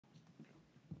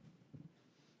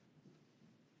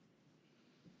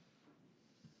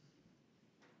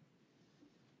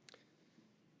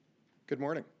Good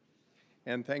morning,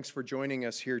 and thanks for joining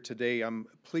us here today. I'm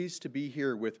pleased to be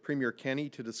here with Premier Kenney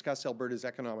to discuss Alberta's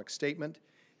economic statement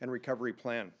and recovery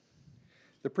plan.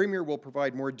 The Premier will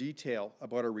provide more detail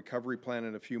about our recovery plan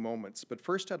in a few moments, but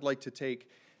first I'd like to take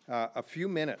a few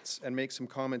minutes and make some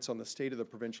comments on the state of the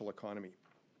provincial economy.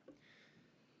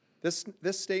 This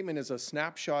statement is a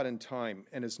snapshot in time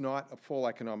and is not a full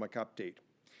economic update.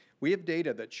 We have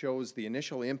data that shows the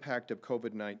initial impact of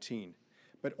COVID-19,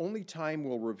 but only time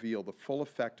will reveal the full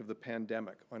effect of the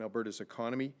pandemic on Alberta's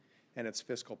economy and its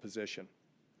fiscal position.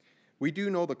 We do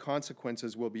know the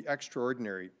consequences will be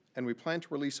extraordinary, and we plan to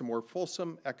release a more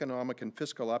fulsome economic and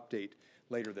fiscal update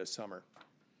later this summer.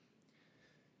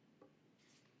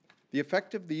 The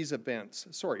effect of these events,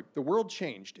 the world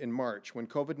changed in March when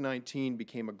COVID-19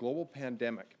 became a global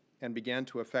pandemic and began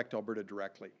to affect Alberta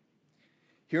directly.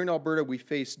 Here in Alberta, we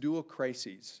face dual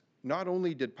crises. Not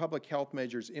only did public health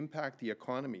measures impact the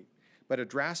economy, but a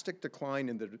drastic decline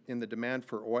in the demand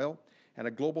for oil and a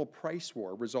global price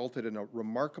war resulted in a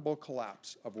remarkable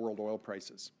collapse of world oil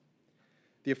prices.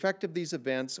 The effect of these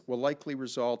events will likely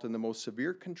result in the most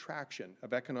severe contraction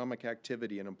of economic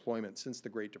activity and employment since the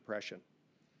Great Depression.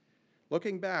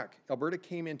 Looking back, Alberta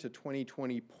came into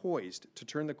 2020 poised to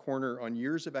turn the corner on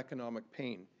years of economic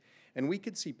pain, and we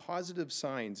could see positive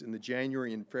signs in the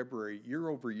January and February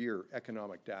year-over-year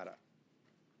economic data.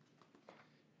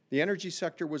 The energy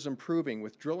sector was improving,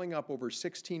 with drilling up over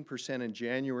 16% in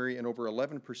January and over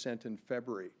 11% in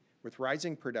February, with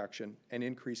rising production and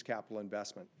increased capital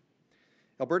investment.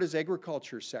 Alberta's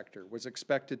agriculture sector was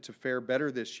expected to fare better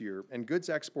this year, and goods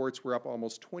exports were up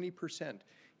almost 20%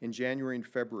 in January and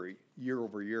February, year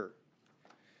over year.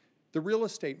 The real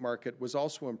estate market was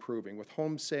also improving, with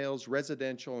home sales,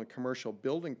 residential and commercial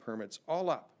building permits all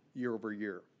up year over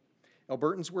year.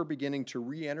 Albertans were beginning to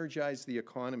re-energize the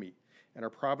economy, and our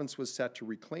province was set to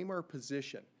reclaim our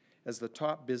position as the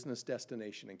top business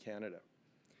destination in Canada.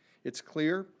 It's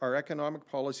clear our economic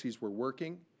policies were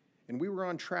working, and we were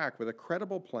on track with a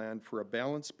credible plan for a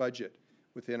balanced budget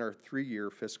within our 3-year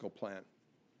fiscal plan.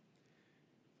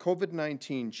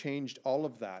 COVID-19 changed all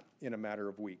of that in a matter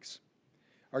of weeks.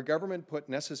 Our government put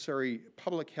necessary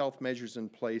public health measures in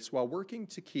place while working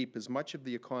to keep as much of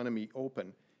the economy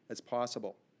open as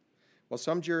possible. While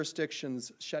some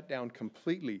jurisdictions shut down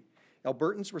completely,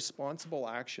 Albertans' responsible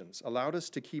actions allowed us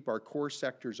to keep our core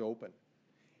sectors open.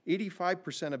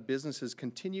 85% of businesses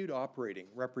continued operating,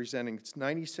 representing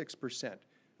 96%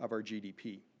 of our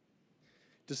GDP.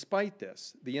 Despite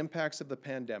this, the impacts of the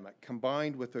pandemic,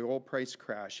 combined with the oil price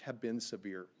crash, have been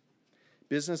severe.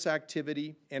 Business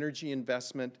activity, energy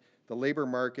investment, the labor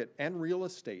market, and real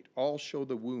estate all show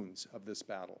the wounds of this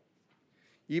battle.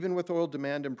 Even with oil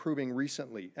demand improving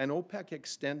recently and OPEC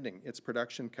extending its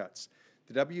production cuts,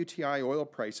 the WTI oil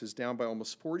price is down by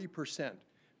almost 40%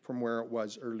 from where it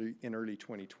was in early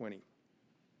 2020.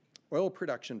 Oil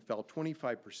production fell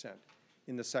 25%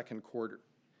 in the second quarter.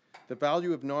 The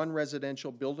value of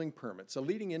non-residential building permits, a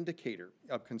leading indicator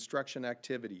of construction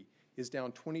activity, is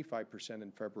down 25%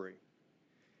 in February.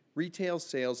 Retail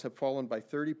sales have fallen by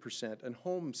 30%, and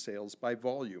home sales by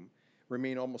volume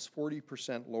remain almost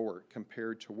 40% lower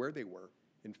compared to where they were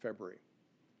in February.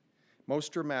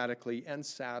 Most dramatically and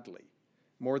sadly,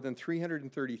 more than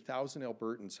 330,000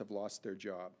 Albertans have lost their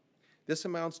job. This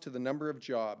amounts to the number of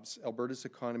jobs Alberta's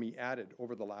economy added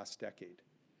over the last decade.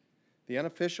 The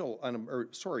official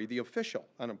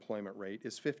unemployment rate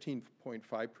is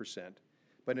 15.5%,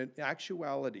 but in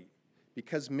actuality,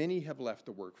 because many have left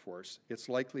the workforce, it's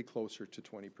likely closer to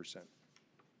 20%.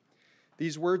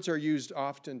 These words are used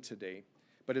often today,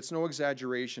 but it's no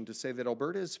exaggeration to say that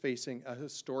Alberta is facing a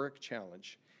historic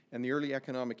challenge, and the early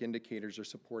economic indicators are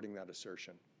supporting that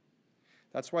assertion.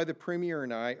 That's why the Premier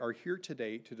and I are here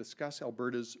today to discuss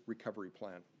Alberta's recovery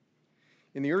plan.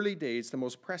 In the early days, the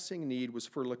most pressing need was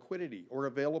for liquidity or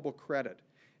available credit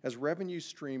as revenue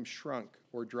streams shrunk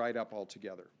or dried up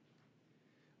altogether.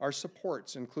 Our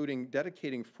supports, including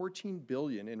dedicating $14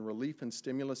 billion in relief and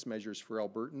stimulus measures for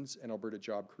Albertans and Alberta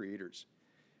job creators.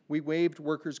 We waived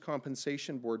workers'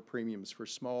 compensation board premiums for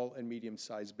small and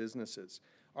medium-sized businesses,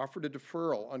 offered a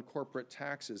deferral on corporate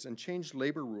taxes, and changed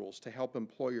labor rules to help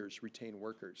employers retain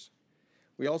workers.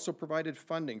 We also provided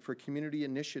funding for community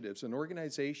initiatives and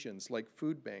organizations like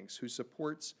food banks whose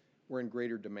supports were in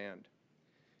greater demand.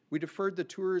 We deferred the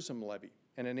tourism levy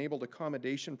and enabled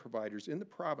accommodation providers in the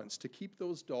province to keep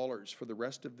those dollars for the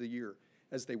rest of the year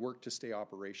as they work to stay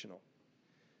operational.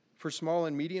 For small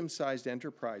and medium-sized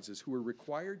enterprises who were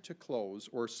required to close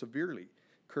or severely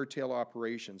curtail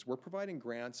operations, we're providing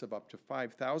grants of up to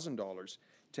 $5,000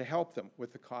 to help them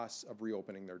with the costs of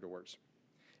reopening their doors.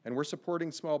 And we're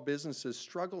supporting small businesses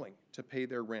struggling to pay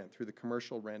their rent through the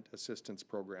Commercial Rent Assistance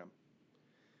Program.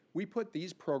 We put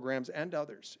these programs and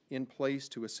others in place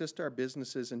to assist our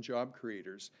businesses and job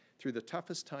creators through the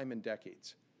toughest time in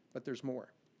decades, but there's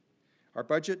more. Our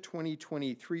Budget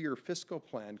 2020 three-year fiscal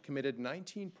plan committed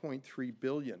 $19.3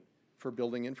 billion for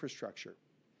building infrastructure,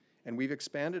 and we've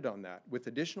expanded on that with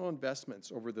additional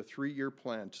investments over the three-year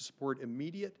plan to support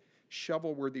immediate,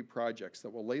 shovel-worthy projects that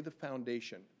will lay the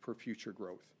foundation for future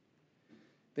growth.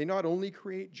 They not only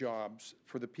create jobs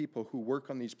for the people who work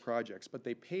on these projects, but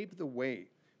they pave the way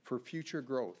for future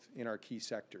growth in our key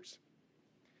sectors.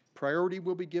 Priority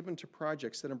will be given to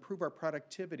projects that improve our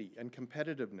productivity and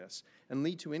competitiveness and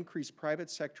lead to increased private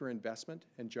sector investment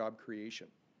and job creation.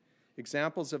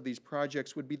 Examples of these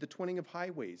projects would be the twinning of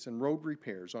highways and road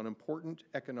repairs on important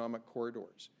economic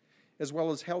corridors, as well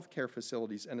as healthcare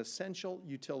facilities and essential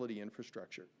utility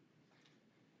infrastructure.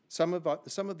 Some of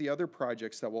the other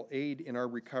projects that will aid in our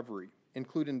recovery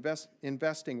include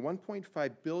investing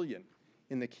 $1.5 billion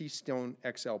in the Keystone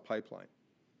XL pipeline.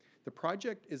 The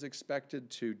project is expected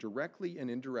to directly and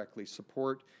indirectly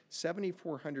support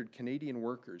 7,400 Canadian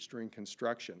workers during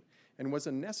construction and was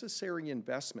a necessary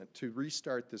investment to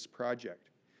restart this project,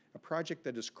 a project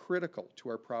that is critical to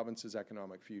our province's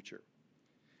economic future.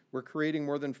 We're creating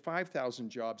more than 5,000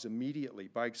 jobs immediately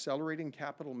by accelerating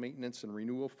capital maintenance and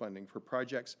renewal funding for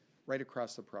projects right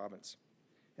across the province.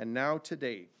 And now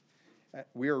today,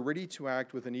 we are ready to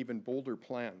act with an even bolder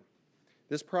plan.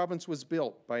 This province was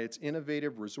built by its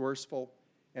innovative, resourceful,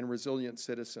 and resilient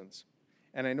citizens.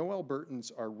 And I know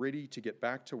Albertans are ready to get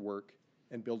back to work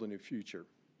and build a new future.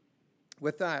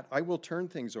 With that, I will turn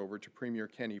things over to Premier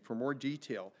Kenney for more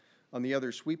detail on the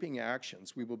other sweeping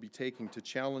actions we will be taking to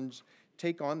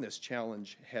take on this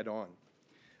challenge head on.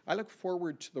 I look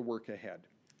forward to the work ahead.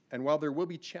 And while there will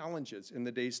be challenges in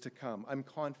the days to come, I'm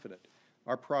confident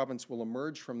our province will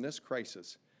emerge from this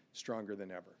crisis stronger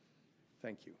than ever.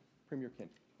 Thank you. Premier Kenney.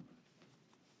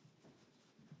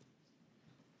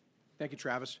 Thank you,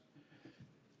 Travis.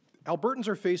 Albertans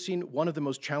are facing one of the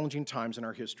most challenging times in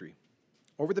our history.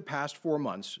 Over the past 4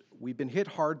 months, we've been hit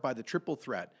hard by the triple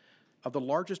threat of the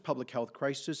largest public health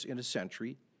crisis in a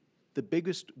century, the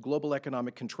biggest global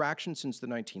economic contraction since the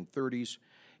 1930s,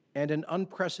 and an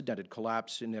unprecedented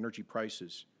collapse in energy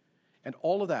prices. And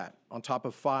all of that on top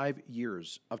of 5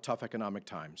 years of tough economic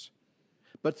times.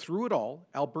 But through it all,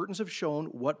 Albertans have shown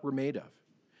what we're made of.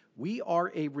 We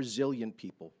are a resilient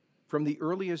people, from the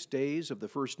earliest days of the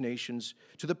First Nations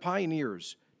to the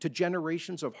pioneers to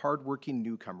generations of hardworking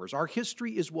newcomers. Our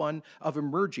history is one of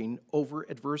emerging over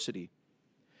adversity.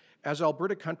 As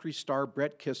Alberta country star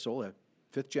Brett Kissel, a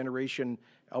fifth-generation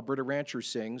Alberta rancher,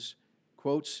 sings,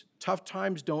 quotes, "Tough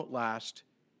times don't last,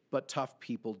 but tough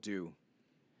people do."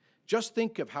 Just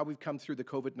think of how we've come through the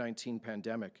COVID-19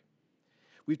 pandemic.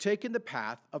 We've taken the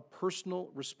path of personal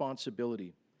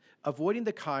responsibility, avoiding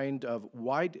the kind of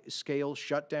wide-scale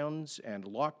shutdowns and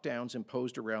lockdowns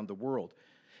imposed around the world.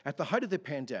 At the height of the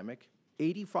pandemic,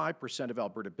 85% of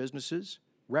Alberta businesses,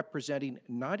 representing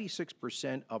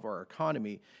 96% of our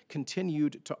economy,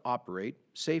 continued to operate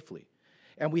safely.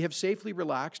 And we have safely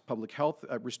relaxed public health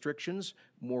restrictions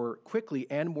more quickly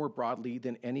and more broadly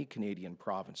than any Canadian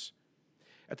province.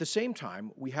 At the same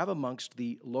time, we have amongst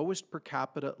the lowest per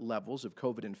capita levels of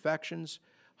COVID infections,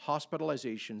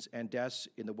 hospitalizations, and deaths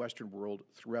in the Western world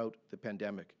throughout the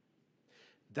pandemic.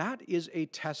 That is a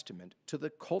testament to the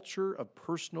culture of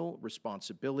personal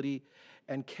responsibility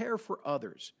and care for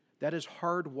others that is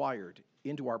hardwired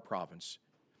into our province.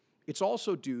 It's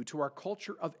also due to our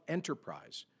culture of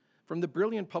enterprise, from the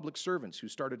brilliant public servants who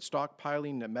started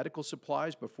stockpiling medical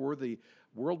supplies before the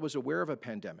world was aware of a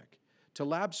pandemic, to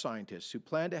lab scientists who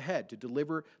planned ahead to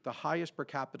deliver the highest per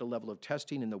capita level of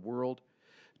testing in the world,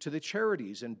 to the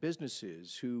charities and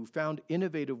businesses who found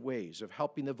innovative ways of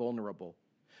helping the vulnerable,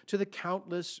 to the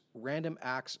countless random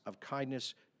acts of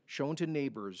kindness shown to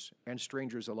neighbors and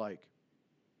strangers alike.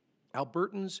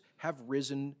 Albertans have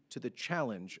risen to the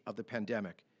challenge of the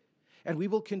pandemic, and we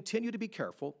will continue to be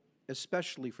careful,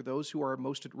 especially for those who are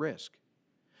most at risk.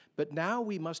 But now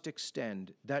we must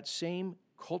extend that same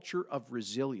culture of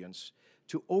resilience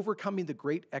to overcoming the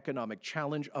great economic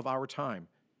challenge of our time.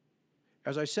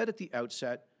 As I said at the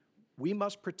outset, we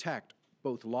must protect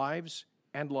both lives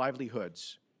and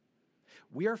livelihoods.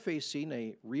 We are facing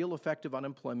a real effective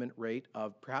unemployment rate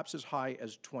of perhaps as high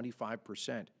as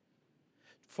 25%.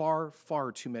 Far,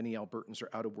 far too many Albertans are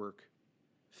out of work.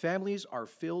 Families are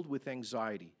filled with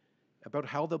anxiety about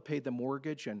how they'll pay the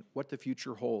mortgage and what the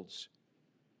future holds.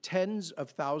 Tens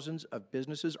of thousands of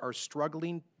businesses are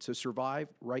struggling to survive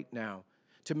right now,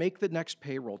 to make the next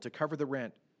payroll, to cover the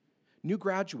rent. New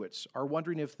graduates are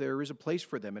wondering if there is a place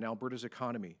for them in Alberta's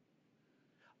economy.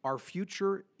 Our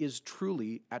future is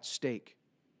truly at stake.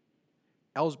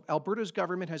 Alberta's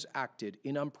government has acted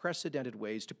in unprecedented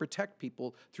ways to protect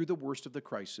people through the worst of the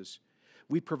crisis.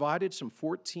 We provided some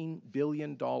 $14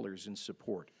 billion in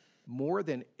support, more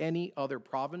than any other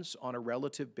province on a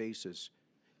relative basis,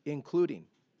 including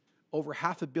over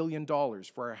 $500 million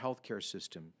for our healthcare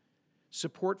system,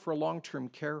 support for long-term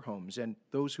care homes and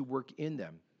those who work in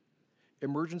them,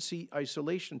 emergency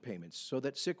isolation payments so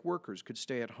that sick workers could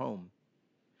stay at home,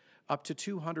 up to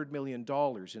 $200 million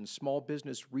in small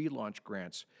business relaunch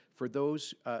grants for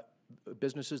those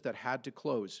businesses that had to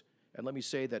close. And let me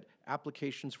say that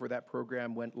applications for that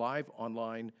program went live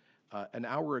online an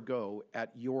hour ago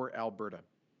at Your Alberta.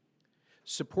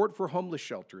 Support for homeless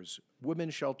shelters,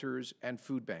 women's shelters, and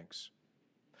food banks.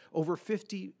 Over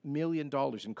 $50 million in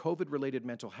COVID-related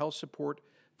mental health support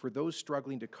for those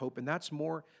struggling to cope, and that's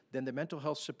more than the mental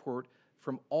health support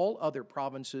from all other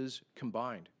provinces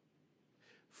combined.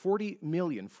 40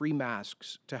 million free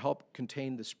masks to help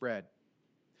contain the spread.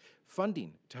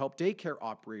 Funding to help daycare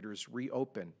operators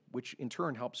reopen, which in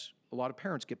turn helps a lot of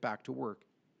parents get back to work.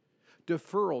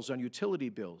 Deferrals on utility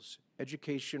bills,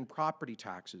 education property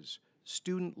taxes,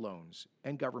 student loans,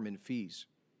 and government fees.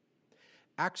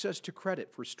 Access to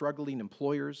credit for struggling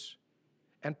employers,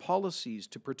 and policies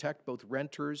to protect both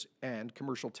renters and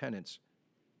commercial tenants.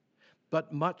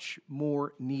 But much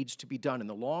more needs to be done in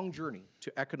the long journey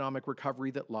to economic recovery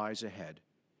that lies ahead.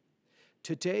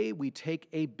 Today, we take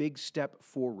a big step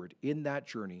forward in that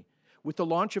journey with the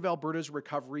launch of Alberta's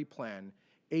Recovery Plan,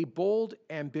 a bold,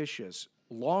 ambitious,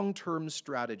 long-term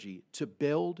strategy to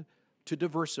build, to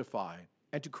diversify,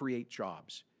 and to create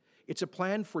jobs. It's a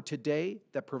plan for today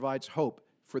that provides hope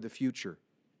for the future.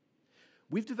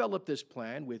 We've developed this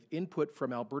plan with input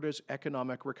from Alberta's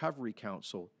Economic Recovery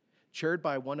Council, chaired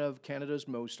by one of Canada's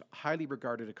most highly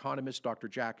regarded economists, Dr.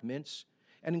 Jack Mintz,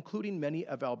 and including many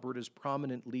of Alberta's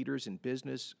prominent leaders in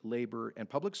business, labor, and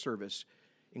public service,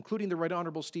 including the Right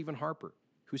Honourable Stephen Harper,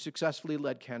 who successfully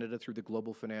led Canada through the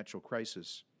global financial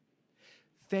crisis.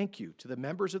 Thank you to the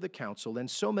members of the Council and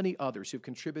so many others who've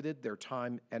contributed their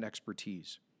time and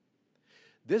expertise.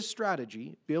 This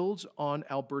strategy builds on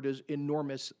Alberta's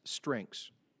enormous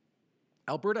strengths.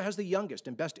 Alberta has the youngest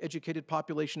and best educated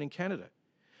population in Canada.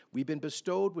 We've been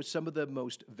bestowed with some of the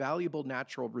most valuable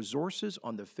natural resources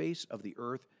on the face of the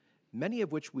earth, many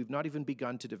of which we've not even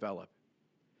begun to develop.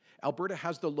 Alberta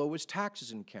has the lowest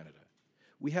taxes in Canada.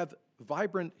 We have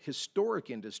vibrant historic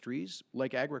industries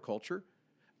like agriculture,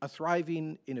 a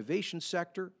thriving innovation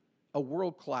sector, a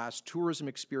world-class tourism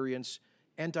experience,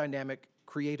 and dynamic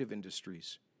creative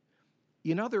industries.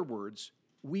 In other words,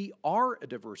 we are a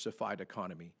diversified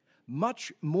economy,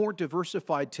 much more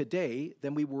diversified today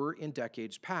than we were in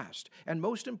decades past. And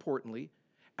most importantly,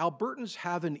 Albertans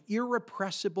have an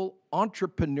irrepressible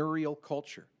entrepreneurial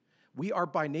culture. We are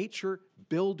by nature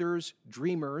builders,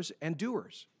 dreamers, and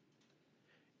doers.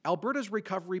 Alberta's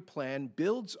recovery plan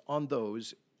builds on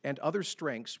those and other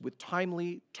strengths with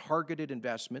timely, targeted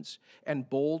investments and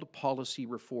bold policy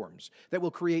reforms that will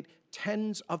create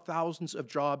tens of thousands of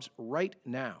jobs right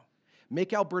now,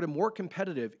 make Alberta more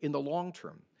competitive in the long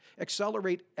term,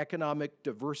 accelerate economic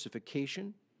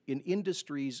diversification in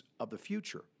industries of the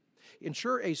future,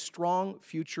 ensure a strong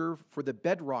future for the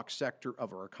bedrock sector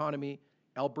of our economy,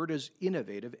 Alberta's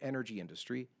innovative energy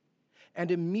industry,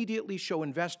 and immediately show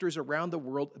investors around the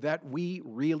world that we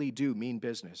really do mean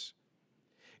business.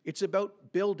 It's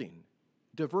about building,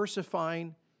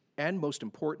 diversifying, and most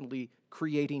importantly,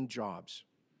 creating jobs.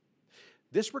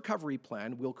 This recovery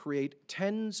plan will create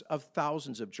tens of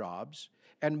thousands of jobs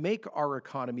and make our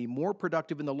economy more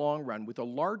productive in the long run with the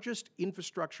largest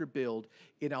infrastructure build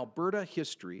in Alberta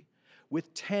history,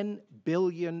 with $10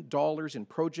 billion in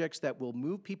projects that will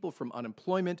move people from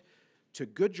unemployment to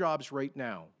good jobs right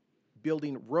now,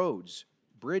 building roads,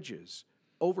 bridges,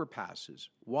 overpasses,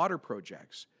 water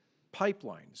projects,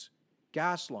 pipelines,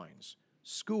 gas lines,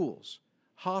 schools,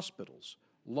 hospitals,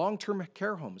 long-term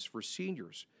care homes for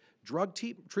seniors, drug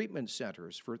treatment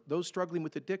centers for those struggling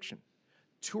with addiction,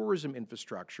 tourism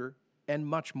infrastructure, and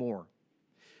much more.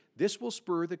 This will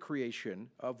spur the creation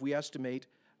of, we estimate,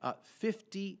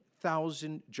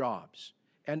 50,000 jobs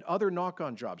and other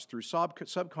knock-on jobs through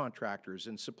subcontractors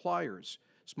and suppliers,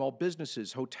 small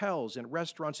businesses, hotels, and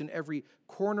restaurants in every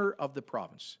corner of the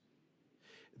province.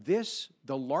 This,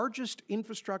 the largest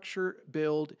infrastructure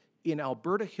build in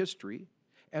Alberta history,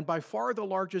 and by far the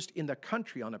largest in the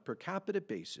country on a per capita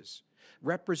basis,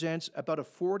 represents about a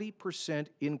 40%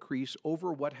 increase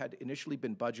over what had initially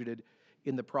been budgeted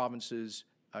in the province's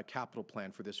capital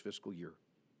plan for this fiscal year.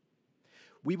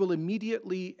 We will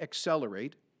immediately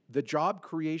accelerate the job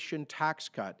creation tax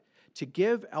cut to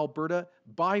give Alberta,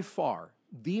 by far,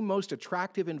 the most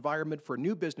attractive environment for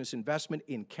new business investment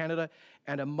in Canada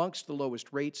and amongst the lowest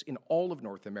rates in all of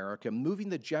North America, moving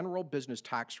the general business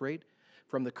tax rate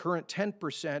from the current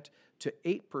 10% to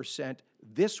 8%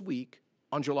 this week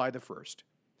on July the 1st.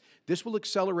 This will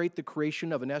accelerate the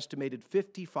creation of an estimated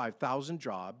 55,000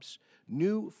 jobs,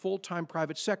 new full-time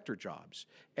private sector jobs,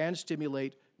 and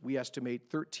stimulate, we estimate,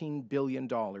 $13 billion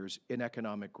in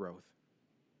economic growth.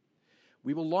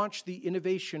 We will launch the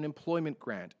Innovation Employment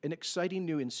Grant, an exciting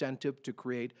new incentive to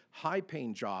create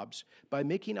high-paying jobs by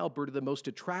making Alberta the most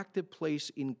attractive place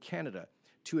in Canada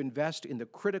to invest in the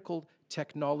critical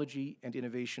technology and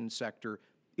innovation sector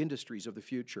industries of the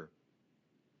future.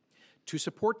 To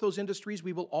support those industries,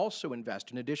 we will also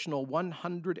invest an additional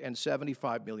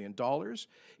 $175 million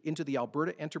into the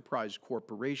Alberta Enterprise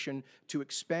Corporation to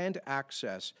expand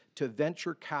access to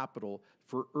venture capital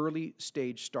for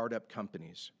early-stage startup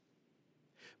companies.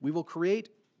 We will create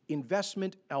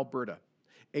Investment Alberta,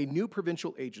 a new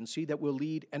provincial agency that will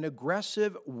lead an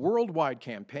aggressive worldwide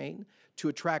campaign to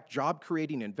attract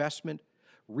job-creating investment,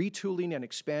 retooling and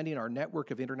expanding our network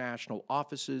of international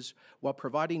offices while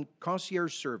providing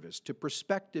concierge service to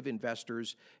prospective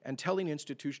investors and telling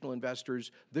institutional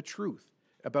investors the truth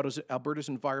about Alberta's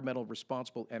environmental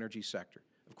responsible energy sector.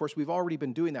 Of course, we've already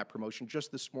been doing that promotion.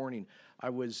 Just this morning, I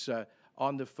was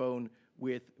on the phone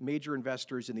with major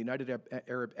investors in the United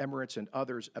Arab Emirates and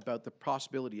others about the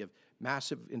possibility of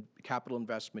massive capital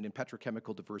investment in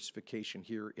petrochemical diversification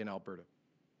here in Alberta.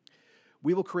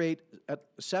 We will create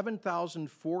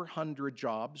 7,400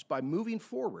 jobs by moving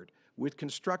forward with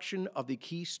construction of the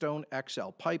Keystone XL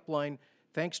pipeline,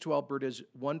 thanks to Alberta's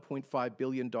 $1.5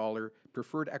 billion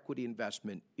preferred equity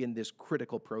investment in this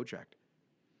critical project.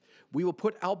 We will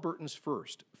put Albertans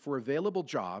first for available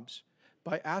jobs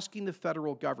by asking the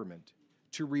federal government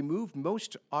to remove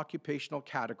most occupational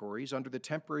categories under the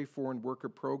Temporary Foreign Worker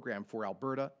Program for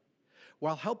Alberta,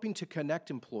 while helping to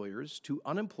connect employers to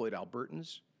unemployed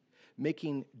Albertans,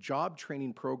 making job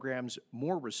training programs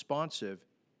more responsive,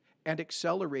 and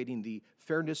accelerating the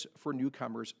Fairness for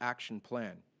Newcomers Action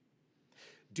Plan.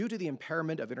 Due to the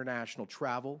impairment of international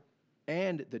travel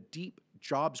and the deep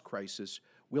jobs crisis,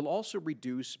 we'll also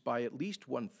reduce by at least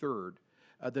one-third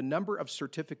the number of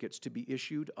certificates to be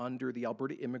issued under the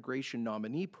Alberta Immigration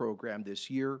Nominee Program this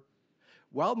year,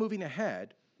 while moving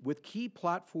ahead with key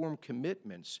platform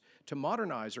commitments to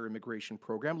modernize our immigration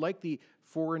program, like the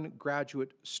Foreign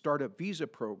Graduate Startup Visa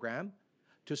Program,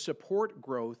 to support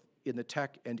growth in the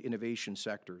tech and innovation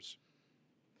sectors.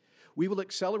 We will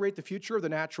accelerate the future of the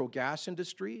natural gas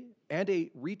industry and a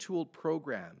retooled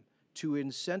program to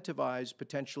incentivize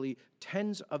potentially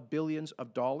tens of billions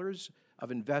of dollars of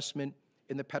investment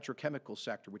in the petrochemical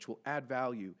sector, which will add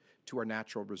value to our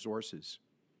natural resources.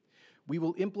 We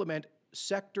will implement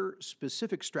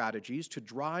sector-specific strategies to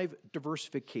drive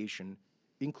diversification,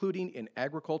 including in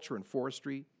agriculture and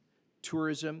forestry,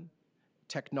 tourism,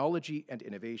 technology and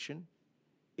innovation,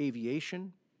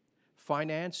 aviation,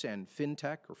 finance and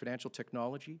fintech or financial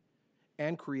technology,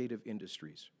 and creative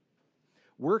industries.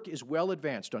 Work is well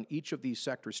advanced on each of these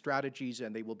sector strategies,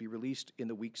 and they will be released in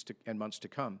the weeks and months to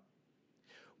come.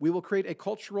 We will create a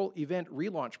cultural event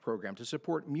relaunch program to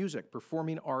support music,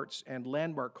 performing arts, and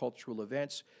landmark cultural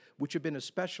events, which have been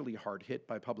especially hard hit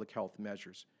by public health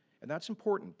measures. And that's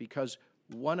important because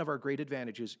one of our great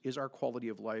advantages is our quality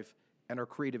of life, and our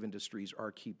creative industries are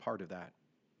a key part of that.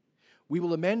 We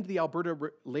will amend the Alberta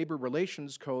Labour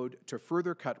Relations Code to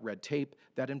further cut red tape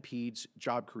that impedes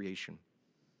job creation.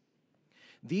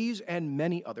 These and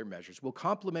many other measures will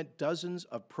complement dozens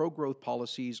of pro-growth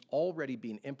policies already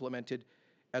being implemented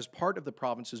as part of the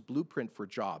province's blueprint for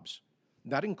jobs.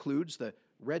 That includes the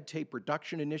Red Tape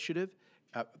Reduction Initiative.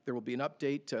 There will be an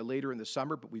update later in the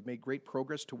summer, but we've made great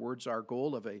progress towards our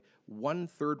goal of a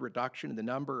one-third reduction in the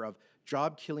number of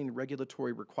job-killing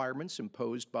regulatory requirements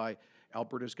imposed by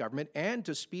Alberta's government, and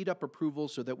to speed up approval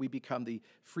so that we become the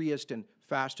freest and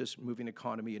fastest-moving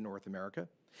economy in North America.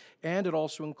 And it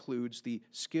also includes the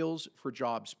Skills for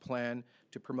Jobs plan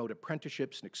to promote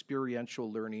apprenticeships and experiential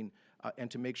learning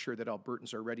and to make sure that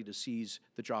Albertans are ready to seize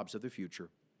the jobs of the future.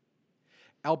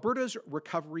 Alberta's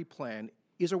recovery plan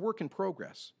is a work in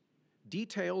progress.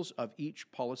 Details of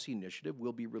each policy initiative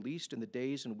will be released in the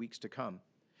days and weeks to come.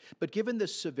 But given the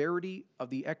severity of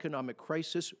the economic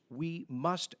crisis, we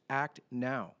must act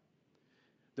now.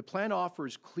 The plan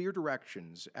offers clear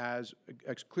direction as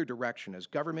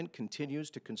government continues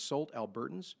to consult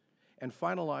Albertans and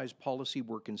finalize policy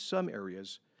work in some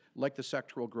areas, like the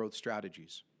sectoral growth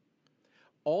strategies.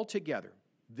 Altogether,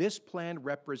 This plan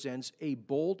represents a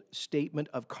bold statement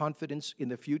of confidence in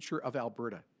the future of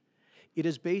Alberta. It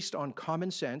is based on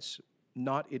common sense,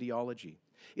 not ideology.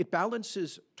 It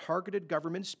balances targeted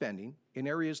government spending in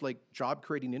areas like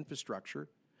job-creating infrastructure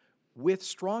with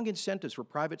strong incentives for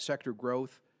private sector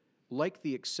growth, like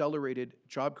the accelerated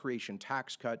job creation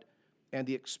tax cut and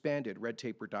the expanded red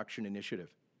tape reduction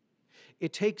initiative.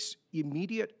 It takes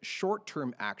immediate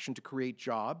short-term action to create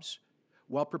jobs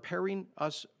while preparing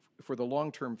us for the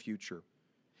long-term future.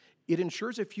 It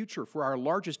ensures a future for our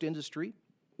largest industry,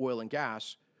 oil and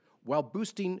gas, while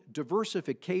boosting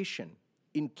diversification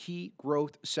in key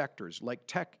growth sectors like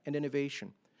tech and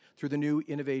innovation through the new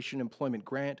Innovation Employment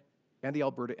Grant and the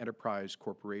Alberta Enterprise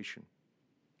Corporation.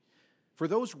 For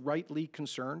those rightly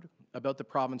concerned about the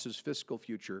province's fiscal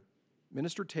future,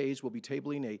 Minister Toews will be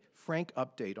tabling a frank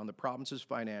update on the province's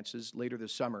finances later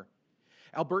this summer.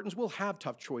 Albertans will have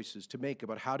tough choices to make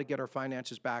about how to get our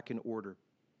finances back in order.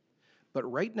 But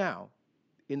right now,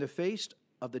 in the face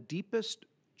of the deepest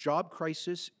job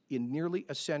crisis in nearly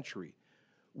a century,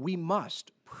 we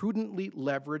must prudently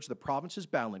leverage the province's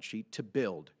balance sheet to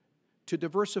build, to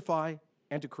diversify,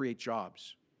 and to create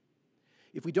jobs.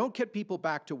 If we don't get people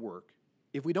back to work,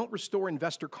 if we don't restore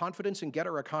investor confidence and get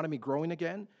our economy growing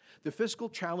again, the fiscal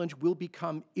challenge will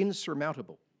become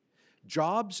insurmountable.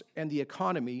 Jobs and the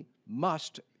economy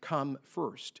must come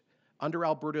first. Under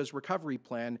Alberta's recovery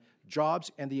plan,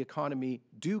 jobs and the economy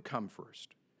do come first.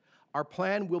 Our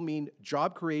plan will mean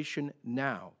job creation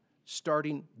now,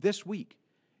 starting this week,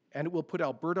 and it will put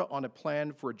Alberta on a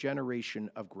plan for a generation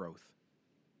of growth.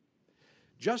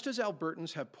 Just as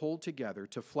Albertans have pulled together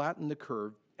to flatten the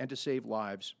curve and to save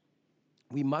lives,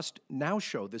 we must now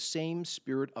show the same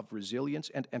spirit of resilience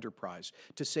and enterprise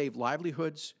to save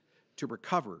livelihoods, to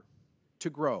recover, to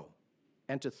grow,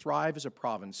 and to thrive as a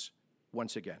province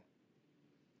once again.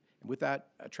 And with that,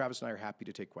 Travis and I are happy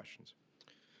to take questions.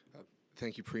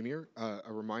 Thank you, Premier.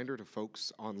 A reminder to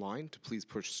folks online to please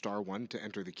push *1 to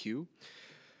enter the queue.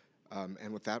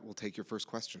 And with that, we'll take your first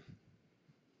question.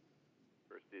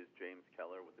 First is James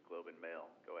Keller with the Globe and Mail.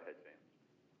 Go ahead, James.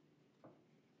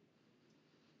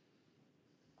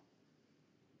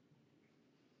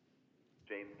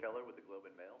 James Keller with the Globe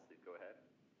and Mail, please go ahead.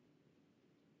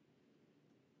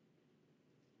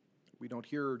 We don't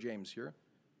hear James here.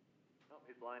 Oh,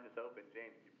 his line is open.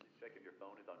 James, please check if your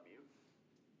phone is on mute.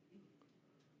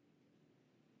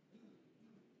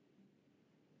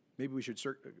 Maybe we should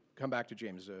come back to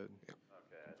James. Okay,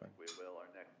 I think we will. Our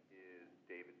next is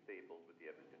David Staples with the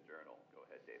Edmonton Journal. Go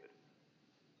ahead, David.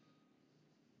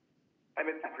 Hi,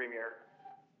 Mr. Premier.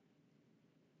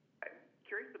 I'm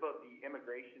curious about the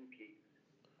immigration piece.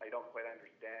 I don't quite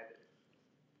understand it.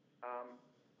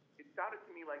 It sounded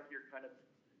to me like you're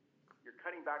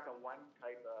cutting back on one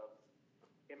type of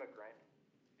immigrant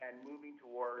and moving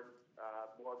towards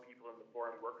more people in the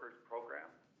foreign workers program.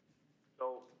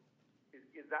 So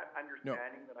is that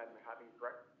understanding that I'm having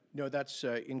correct? No, that's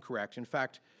incorrect. In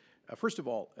fact, first of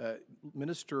all,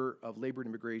 Minister of Labour and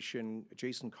Immigration,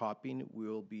 Jason Copping,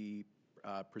 will be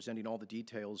presenting all the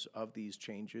details of these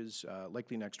changes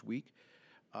likely next week.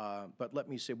 But let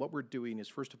me say what we're doing is,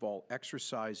 first of all,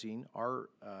 exercising our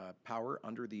power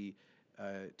under the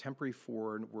Temporary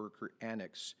Foreign Worker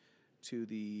Annex to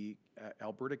the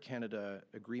Alberta-Canada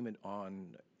Agreement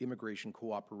on Immigration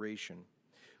Cooperation,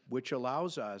 which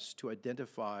allows us to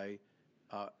identify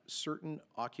certain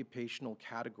occupational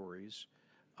categories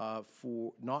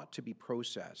for not to be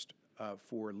processed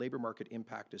for labour market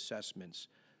impact assessments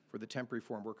for the Temporary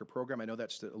Foreign Worker Program. I know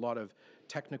that's a lot of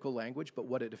technical language, but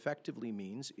what it effectively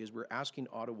means is we're asking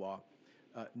Ottawa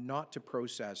not to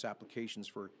process applications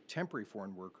for temporary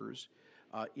foreign workers.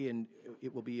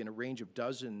 It will be in a range of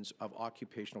dozens of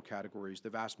occupational categories, the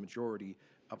vast majority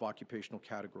of occupational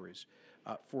categories.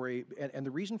 And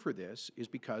the reason for this is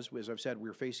because, as I've said,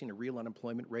 we're facing a real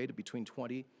unemployment rate of between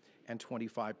 20 and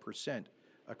 25%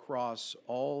 across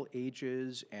all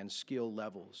ages and skill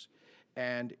levels.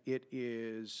 And it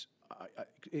is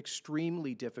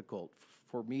extremely difficult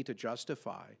for me to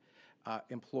justify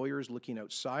employers looking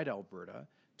outside Alberta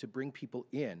to bring people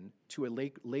in to a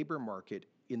labour market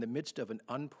in the midst of an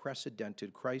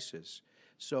unprecedented crisis.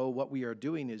 So what we are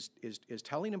doing is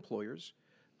telling employers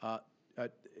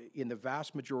in the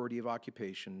vast majority of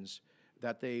occupations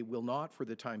that they will not, for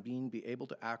the time being, be able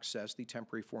to access the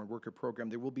Temporary Foreign Worker Program.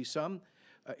 There will be some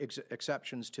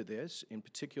exceptions to this, in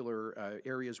particular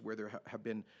areas where there have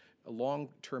been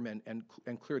long-term and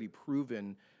clearly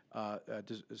proven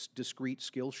discrete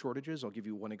skill shortages. I'll give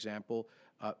you one example.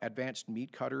 Advanced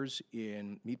meat cutters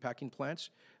in meatpacking plants.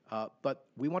 But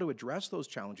we want to address those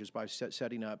challenges by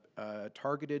setting up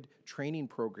targeted training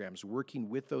programs, working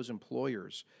with those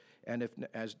employers, and if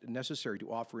as necessary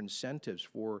to offer incentives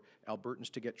for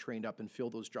Albertans to get trained up and fill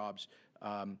those jobs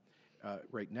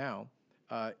right now.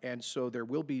 And so there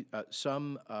will be a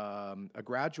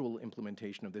gradual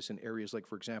implementation of this in areas like,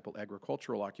 for example,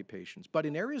 agricultural occupations. But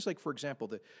in areas like, for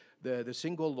example, the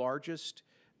single largest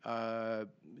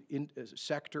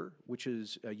sector which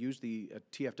has used the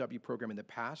TFW program in the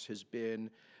past has been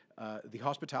the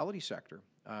hospitality sector.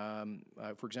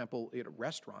 For example,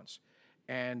 restaurants.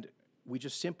 And we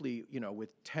just simply,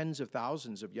 with tens of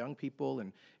thousands of young people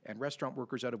and restaurant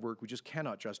workers out of work, we just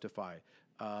cannot justify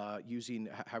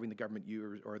having the government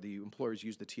or the employers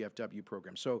use the TFW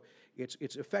program. So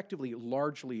it's effectively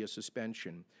largely a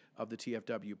suspension of the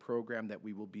TFW program that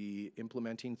we will be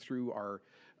implementing through our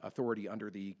authority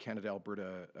under the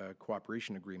Canada-Alberta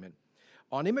Cooperation Agreement.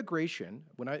 On immigration,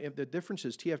 the difference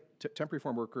is temporary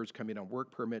foreign workers come in on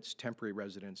work permits, temporary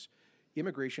residence.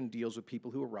 Immigration deals with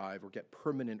people who arrive or get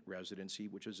permanent residency,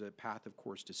 which is a path, of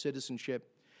course, to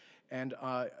citizenship. And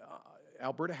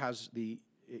Alberta has the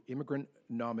Immigrant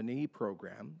Nominee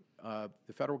Program.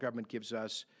 The federal government gives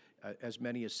us as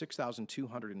many as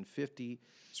 6,250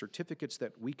 certificates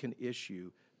that we can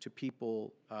issue to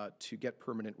people to get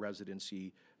permanent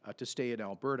residency to stay in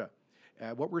Alberta.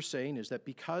 What we're saying is that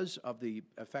because of the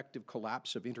effective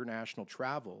collapse of international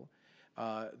travel,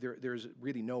 there's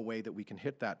really no way that we can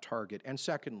hit that target. And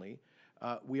secondly,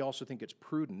 we also think it's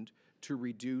prudent to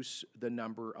reduce the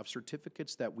number of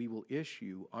certificates that we will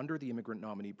issue under the Immigrant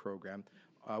Nominee Program.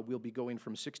 We'll be going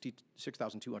from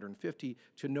 6,250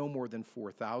 to no more than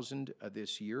 4,000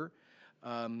 this year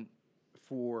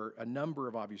for a number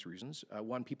of obvious reasons.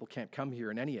 One, people can't come here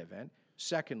in any event.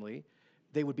 Secondly,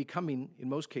 they would be coming, in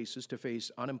most cases, to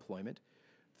face unemployment.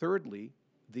 Thirdly,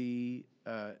 the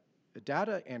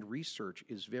data and research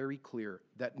is very clear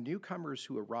that newcomers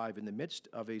who arrive in the midst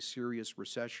of a serious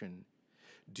recession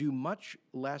do much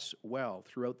less well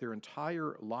throughout their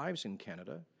entire lives in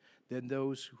Canada than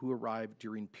those who arrive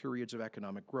during periods of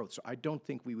economic growth. So I don't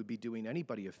think we would be doing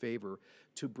anybody a favor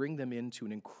to bring them into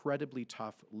an incredibly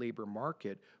tough labor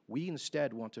market. We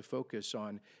instead want to focus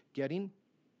on getting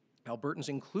Albertans,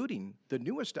 including the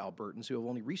newest Albertans who have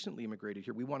only recently immigrated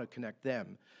here, we want to connect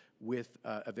them with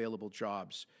available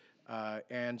jobs.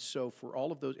 And so for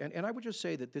all of those, and I would just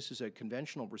say that this is a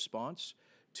conventional response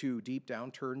to deep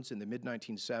downturns in the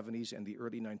mid-1970s and the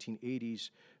early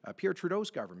 1980s. Pierre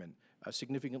Trudeau's government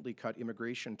significantly cut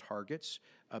immigration targets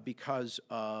because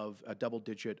of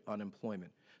double-digit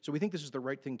unemployment. So we think this is the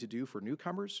right thing to do for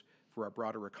newcomers, for our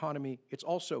broader economy. It's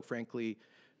also, frankly,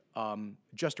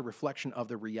 just a reflection of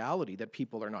the reality that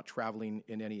people are not traveling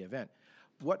in any event.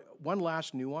 One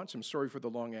last nuance, I'm sorry for the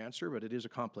long answer, but it is a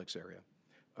complex area.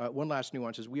 One last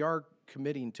nuance is we are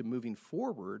committing to moving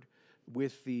forward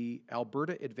with the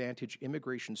Alberta Advantage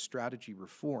immigration strategy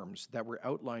reforms that were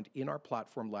outlined in our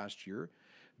platform last year.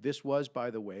 This was, by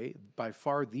the way, by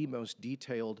far the most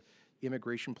detailed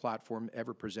immigration platform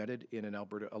ever presented in an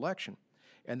Alberta election.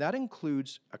 And that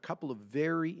includes a couple of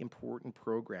very important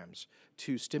programs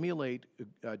to stimulate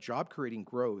job-creating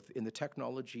growth in the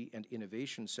technology and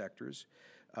innovation sectors,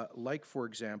 like, for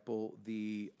example,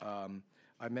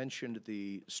 I mentioned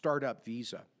the startup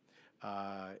visa.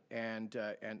 And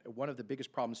one of the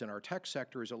biggest problems in our tech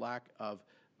sector is a lack of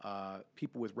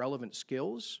people with relevant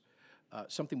skills,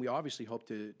 something we obviously hope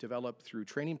to develop through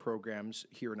training programs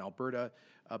here in Alberta,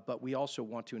 but we also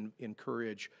want to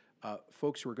encourage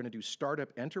folks who are going to do startup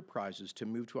enterprises to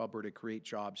move to Alberta, create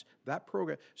jobs. That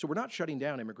program, so we're not shutting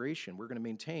down immigration. We're going to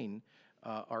maintain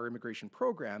our immigration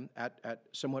program at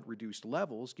somewhat reduced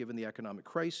levels given the economic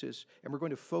crisis, and we're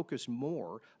going to focus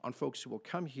more on folks who will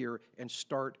come here and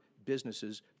start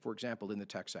businesses, for example, in the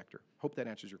tech sector. Hope that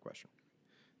answers your question.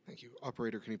 Thank you.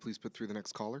 Operator, can you please put through the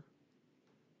next caller?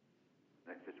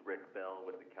 Next is Rick Bell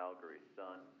with the Calgary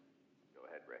Sun. Go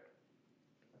ahead, Rick.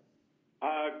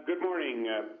 Good morning,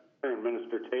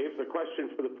 Minister Taves. A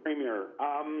question for the Premier.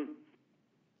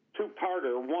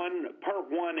 Two-parter.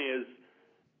 Part one is,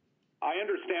 I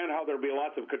understand how there'll be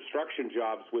lots of construction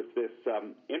jobs with this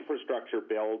infrastructure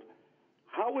build.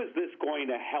 How is this going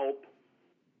to help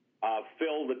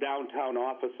fill the downtown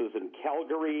offices in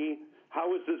Calgary?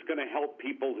 How is this going to help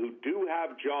people who do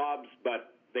have jobs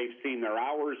but they've seen their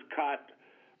hours cut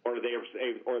or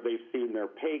they've seen their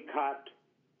pay cut,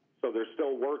 so they're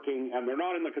still working and they're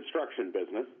not in the construction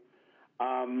business?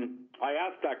 I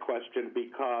ask that question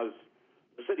because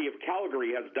the city of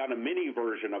Calgary has done a mini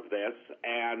version of this,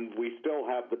 and we still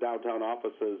have the downtown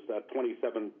offices at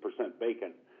 27%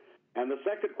 vacant. And the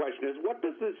second question is, what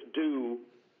does this do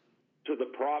to the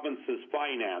province's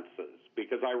finances?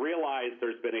 Because I realize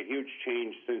there's been a huge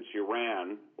change since you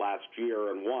ran last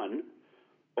year and won,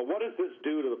 but what does this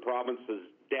do to the province's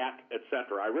debt, et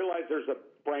cetera? I realize there's a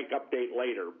frank update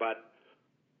later, but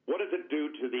what does it do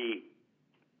to the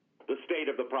state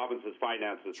of the province's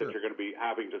finances that you're going to be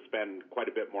having to spend quite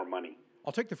a bit more money?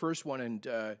 I'll take the first one and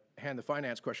hand the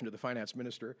finance question to the finance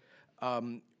minister.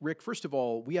 Rick, first of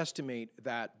all, we estimate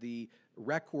that the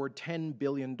record $10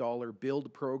 billion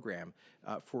build program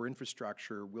for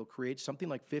infrastructure will create something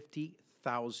like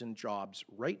 50,000 jobs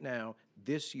right now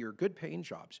this year, good paying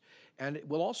jobs. And it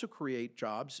will also create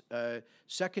jobs,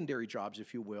 secondary jobs,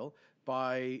 if you will,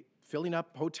 by filling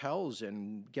up hotels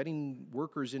and getting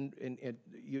workers in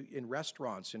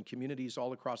restaurants and communities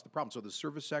all across the province. So the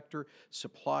service sector,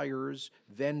 suppliers,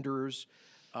 vendors,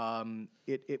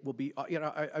 it will be,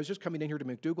 I was just coming in here to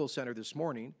McDougall Centre this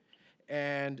morning,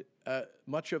 and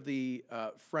much of the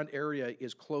front area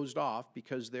is closed off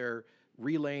because they're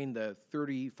relaying the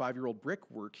 35-year-old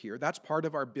brickwork here. That's part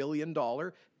of our $1 billion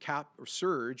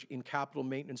surge in capital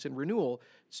maintenance and renewal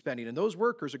spending. And those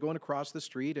workers are going across the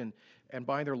street and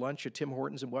buying their lunch at Tim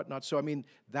Hortons and whatnot. So, I mean,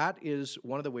 that is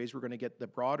one of the ways we're going to get the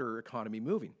broader economy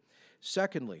moving.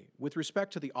 Secondly, with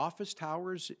respect to the office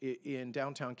towers in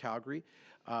downtown Calgary,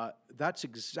 that's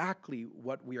exactly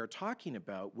what we are talking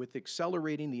about with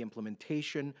accelerating the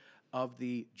implementation of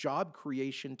the job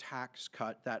creation tax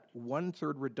cut, that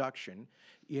 1/3 reduction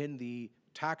in the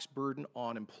tax burden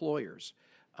on employers,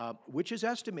 which is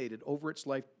estimated over its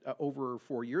life, over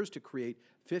 4 years, to create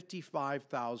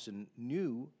 55,000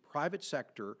 new private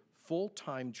sector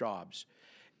full-time jobs.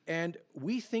 And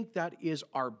we think that is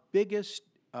our biggest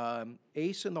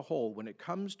ace in the hole when it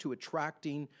comes to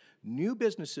attracting new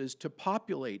businesses to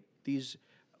populate these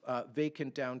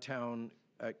vacant downtown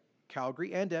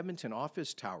Calgary and Edmonton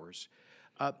office towers.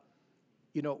 The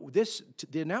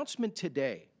announcement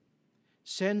today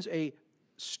sends a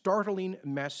startling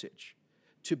message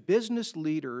to business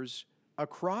leaders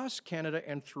across Canada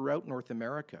and throughout North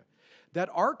America that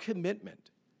our commitment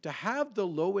to have the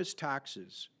lowest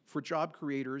taxes for job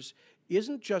creators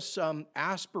isn't just some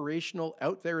aspirational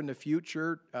out there in the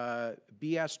future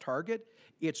BS target.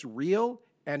 It's real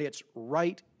and it's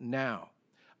right now.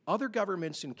 Other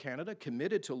governments in Canada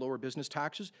committed to lower business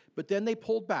taxes, but then they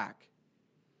pulled back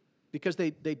because they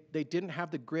didn't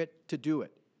have the grit to do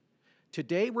it.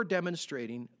 Today, we're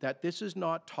demonstrating that this is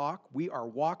not talk. We are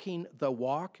walking the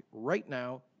walk right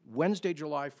now, Wednesday,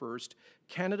 July 1st.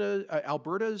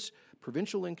 Alberta's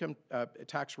provincial income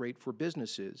tax rate for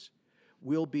businesses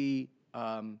will be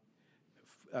 4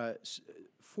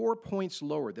 points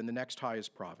lower than the next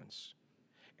highest province.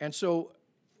 And so,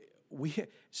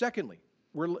 secondly,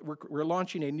 we're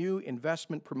launching a new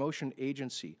investment promotion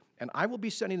agency, and I will be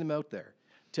sending them out there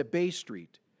to Bay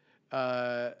Street,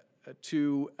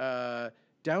 to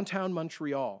downtown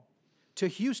Montreal, to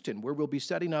Houston, where we'll be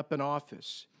setting up an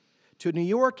office, to New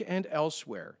York and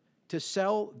elsewhere, to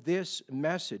sell this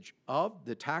message of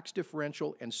the tax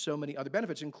differential and so many other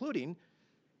benefits, including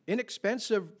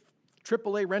inexpensive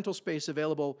AAA rental space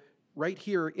available right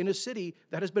here in a city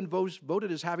that has been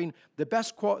voted as having the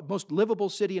best, most livable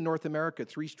city in North America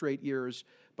 3 straight years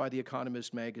by The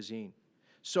Economist magazine.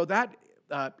 So that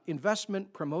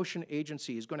investment promotion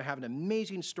agency is going to have an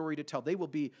amazing story to tell. They will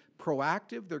be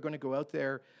proactive. They're going to go out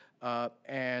there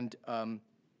and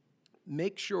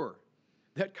make sure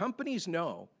that companies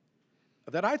know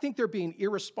that I think they're being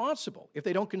irresponsible if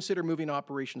they don't consider moving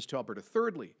operations to Alberta.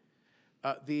 Thirdly,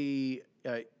 the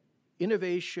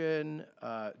Innovation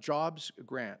Jobs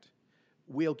Grant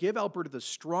will give Alberta the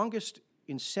strongest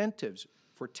incentives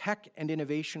for tech and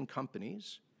innovation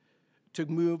companies to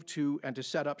move to and to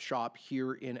set up shop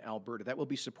here in Alberta. That will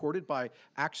be supported by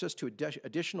access to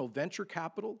additional venture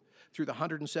capital through the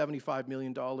 $175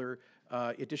 million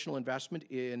additional investment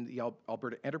in the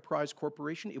Alberta Enterprise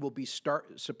Corporation. It will be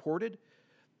supported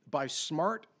by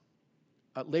smart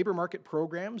labor market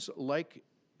programs like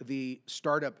the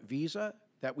Startup Visa,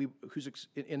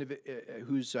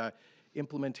 whose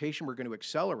implementation we're going to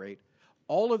accelerate.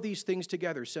 All of these things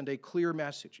together send a clear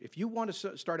message. If you want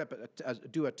to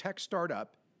do a tech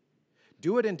startup,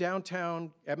 do it in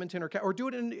downtown Edmonton or do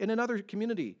it in another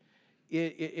community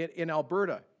in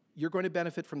Alberta. You're going to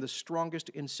benefit from the strongest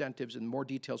incentives, and more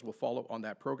details will follow on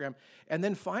that program. And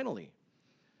then finally,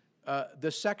 the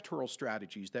sectoral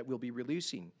strategies that we'll be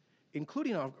releasing,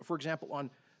 including, for example,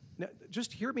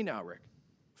 just hear me now, Rick.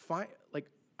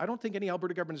 I don't think any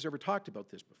Alberta government has ever talked about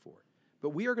this before, but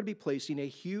we are going to be placing a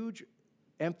huge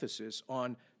emphasis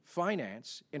on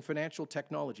finance and financial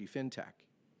technology, fintech.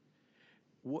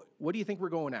 What do you think we're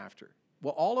going after?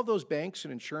 Well, all of those banks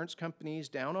and insurance companies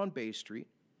down on Bay Street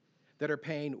that are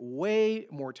paying way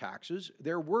more taxes,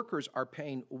 their workers are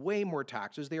paying way more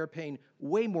taxes, they are paying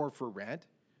way more for rent,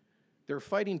 they're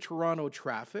fighting Toronto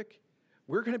traffic.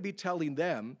 We're going to be telling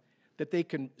them that they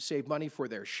can save money for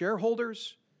their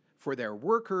shareholders, for their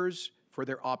workers, for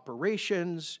their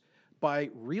operations by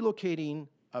relocating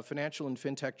financial and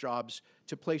fintech jobs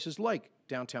to places like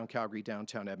downtown Calgary,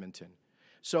 downtown Edmonton.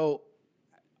 So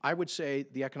I would say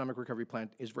the economic recovery plan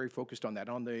is very focused on that.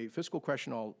 On the fiscal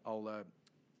question, I'll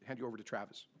hand you over to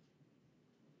Travis.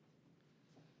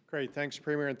 Great, thanks,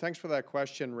 Premier, and thanks for that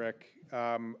question, Rick.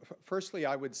 Firstly,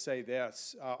 I would say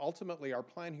this. Ultimately, our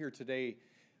plan here today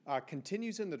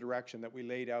continues in the direction that we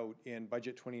laid out in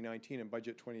Budget 2019 and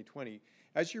Budget 2020.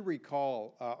 As you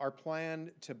recall, our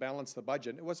plan to balance the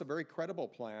budget, it was a very credible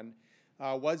plan,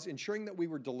 was ensuring that we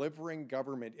were delivering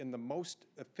government in the most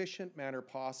efficient manner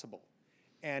possible,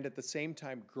 and at the same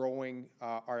time growing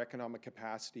our economic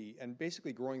capacity and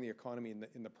basically growing the economy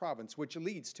in the province, which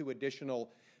leads to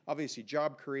additional, obviously,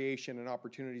 job creation and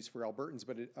opportunities for Albertans,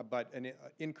 but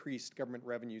increased government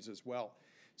revenues as well.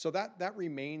 So that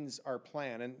remains our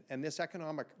plan, and this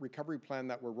economic recovery plan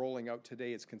that we're rolling out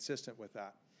today is consistent with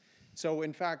that. So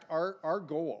in fact, our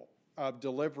goal of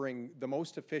delivering the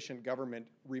most efficient government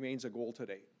remains a goal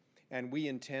today. And we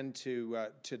intend to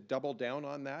double down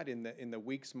on that in the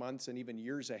weeks, months, and even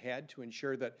years ahead to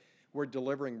ensure that we're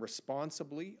delivering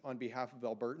responsibly on behalf of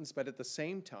Albertans, but at the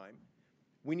same time,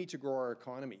 we need to grow our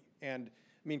economy. And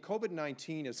I mean,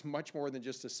 COVID-19 is much more than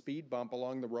just a speed bump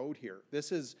along the road here.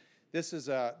 This is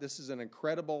an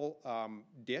incredible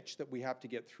ditch that we have to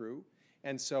get through,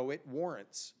 and so it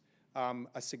warrants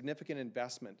a significant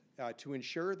investment to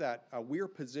ensure that we're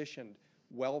positioned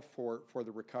well for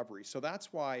the recovery. So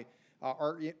that's why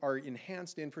our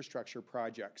enhanced infrastructure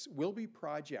projects will be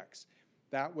projects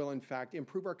that will in fact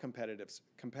improve our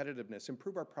competitiveness,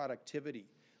 improve our productivity,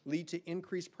 lead to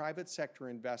increased private sector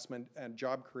investment and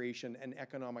job creation and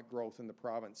economic growth in the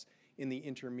province in the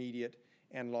intermediate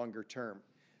and longer term.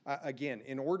 Again,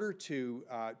 in order to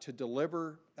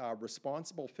deliver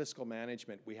responsible fiscal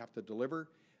management, we have to deliver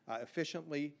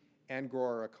efficiently and grow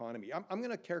our economy. I'm going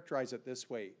to characterize it this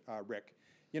way, Rick.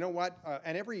 You know what?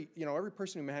 And every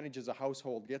person who manages a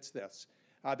household gets this.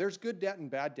 There's good debt and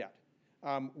bad debt.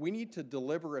 We need to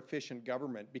deliver efficient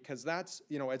government because that's,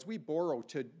 as we borrow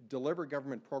to deliver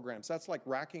government programs, that's like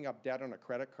racking up debt on a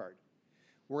credit card.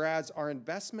 Whereas our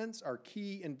investments, our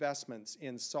key investments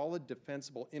in solid,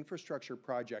 defensible infrastructure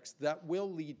projects that will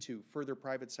lead to further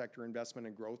private sector investment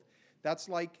and growth, that's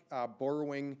like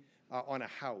borrowing on a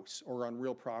house or on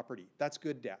real property. That's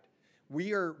good debt.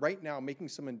 We are right now making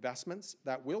some investments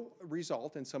that will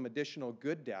result in some additional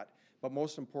good debt, but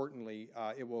most importantly,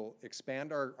 it will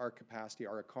expand our capacity,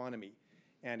 our economy,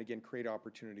 and again, create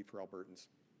opportunity for Albertans.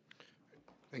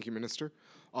 Thank you, Minister.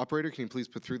 Operator, can you please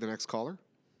put through the next caller?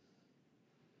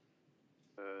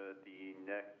 The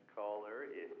next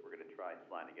caller, if we're going to try this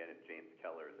line again, if James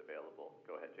Keller is available.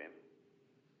 Go ahead, James.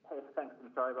 Hey, thanks.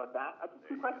 I'm sorry about that.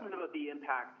 Two questions about the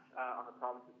impact on the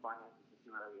province's finances in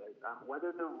two areas.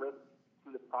 Whether the risk to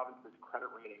the province's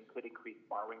credit rating could increase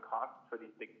borrowing costs for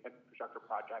these big infrastructure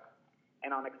projects,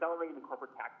 and on accelerating the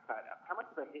corporate tax cut, how much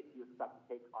of a hit do you expect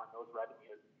to take on those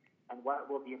revenues, and what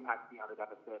will the impact be on the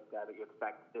deficit that you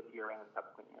expect this year and in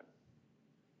subsequent years?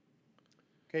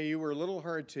 Okay, you were a little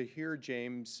hard to hear,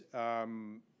 James.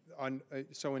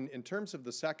 So in terms of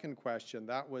the second question,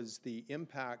 that was the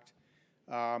impact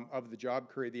of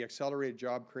the accelerated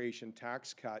job creation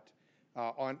tax cut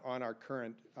on our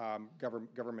current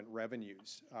government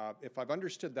revenues. If I've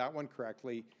understood that one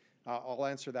correctly, I'll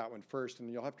answer that one first,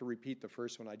 and you'll have to repeat the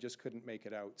first one. I just couldn't make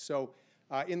it out. So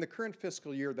in the current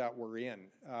fiscal year that we're in,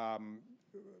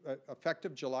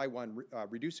 effective July 1,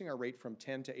 reducing our rate from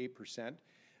 10 to 8%,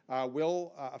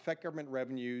 will affect government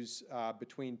revenues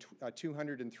between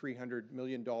 $200 and $300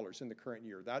 million in the current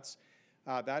year.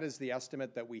 That is the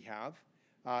estimate that we have.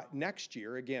 Next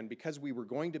year, again, because we were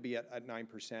going to be at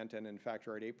 9% and in fact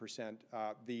are at 8%,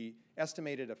 the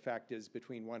estimated effect is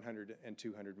between $100 and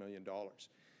 $200 million.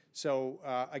 So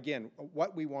again,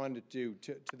 what we want to do,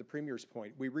 to the Premier's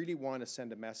point, we really want to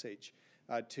send a message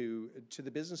to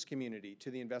the business community,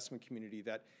 to the investment community,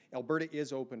 that Alberta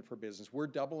is open for business. We're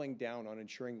doubling down on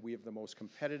ensuring we have the most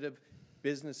competitive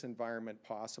business environment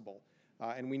possible,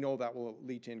 and we know that will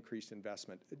lead to increased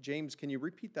investment. James, can you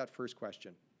repeat that first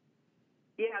question?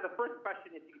 Yeah, the first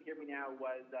question, if you can hear me now,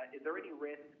 was is there any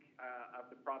risk of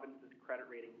the province's credit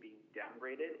rating being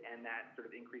downgraded and that sort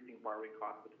of increasing borrowing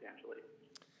costs substantially?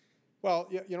 Well,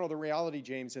 you know, the reality,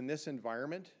 James, in this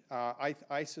environment,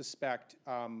 I suspect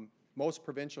most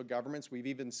provincial governments, we've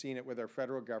even seen it with our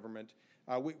federal government,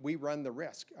 we run the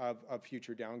risk of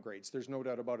future downgrades. There's no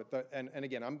doubt about it. And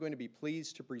again, I'm going to be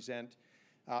pleased to present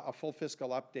a full fiscal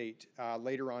update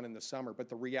later on in the summer. But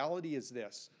the reality is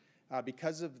this.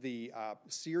 Because of the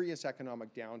serious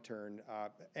economic downturn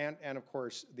and of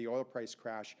course, the oil price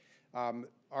crash,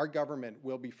 our government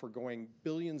will be foregoing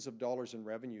billions of dollars in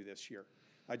revenue this year,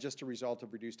 just a result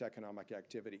of reduced economic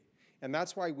activity. And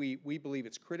that's why we believe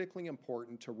it's critically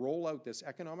important to roll out this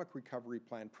economic recovery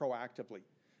plan proactively,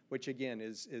 which again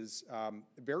is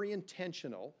very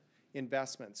intentional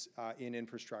investments in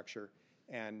infrastructure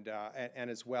and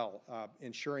as well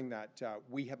ensuring that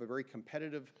we have a very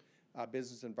competitive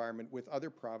business environment with other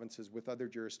provinces, with other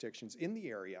jurisdictions in the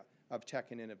area of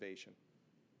tech and innovation.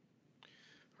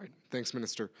 All right, thanks,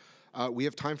 Minister. We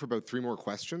have time for about 3 more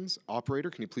questions. Operator,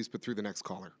 can you please put through the next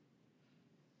caller?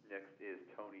 Next is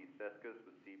Tony Sescas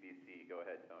with CBC. Go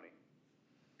ahead, Tony.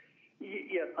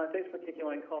 Yes, thanks for taking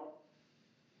my call.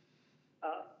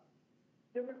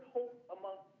 There was hope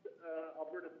amongst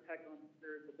Alberta's tech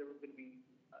entrepreneurs that there was going to be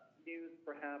news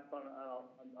perhaps on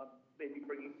maybe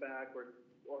bringing back or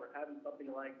having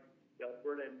something like the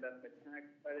Alberta Investment Tax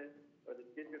Credit or the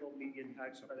Digital Media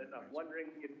Tax Credit. I'm wondering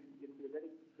if there's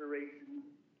any consideration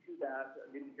to that.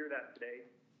 I didn't hear that today.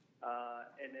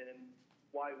 And then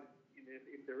why,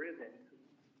 if there is any,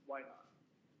 why not?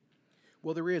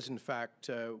 Well, there is, in fact.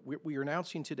 We are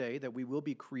announcing today that we will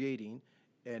be creating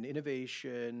an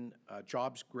innovation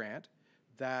jobs grant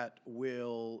that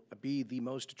will be the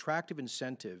most attractive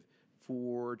incentive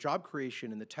for job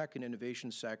creation in the tech and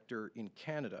innovation sector in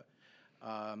Canada.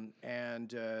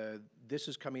 This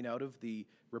is coming out of the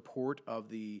report of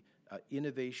the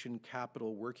Innovation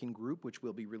Capital Working Group, which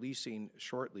we'll be releasing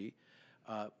shortly.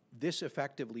 This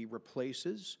effectively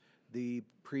replaces the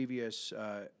previous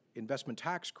investment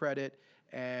tax credit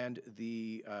and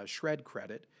the SHRED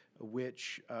credit,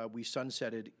 which we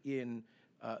sunsetted in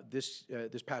this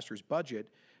past year's budget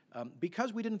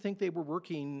because we didn't think they were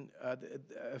working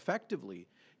effectively.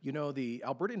 You know, the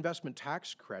Alberta Investment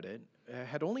Tax Credit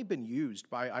had only been used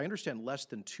by, I understand, less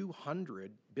than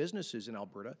 200 businesses in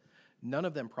Alberta, none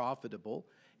of them profitable,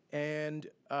 and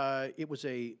it was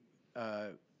a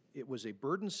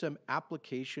burdensome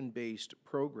application-based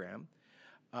program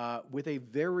with a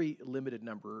very limited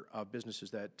number of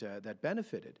businesses that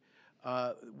benefited.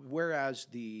 Whereas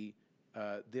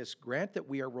this grant that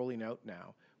we are rolling out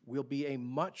now will be a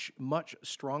much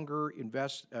stronger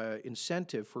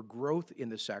incentive for growth in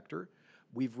the sector.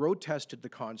 We've road tested the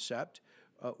concept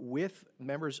with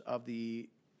members of the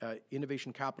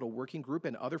Innovation Capital Working Group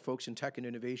and other folks in tech and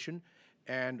innovation,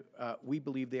 and we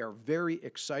believe they are very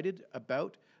excited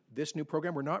about this new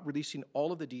program. We're not releasing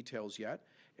all of the details yet,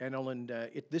 and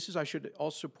this is, I should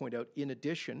also point out, in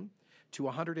addition to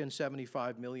a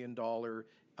 $175 million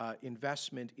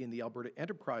investment in the Alberta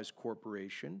Enterprise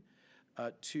Corporation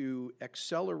to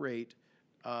accelerate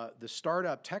the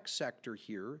startup tech sector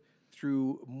here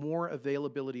through more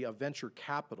availability of venture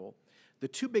capital. The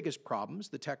 2 biggest problems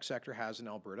the tech sector has in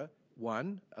Alberta: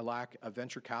 1, a lack of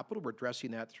venture capital. We're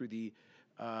addressing that through the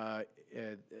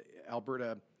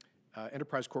Alberta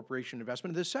Enterprise Corporation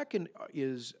investment. And the second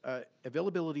is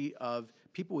availability of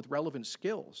people with relevant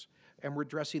skills, and we're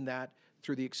addressing that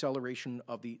through the acceleration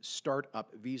of the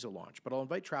startup visa launch. But I'll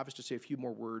invite Travis to say a few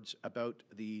more words about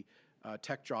the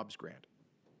Tech Jobs Grant.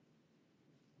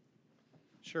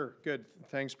 Sure, good.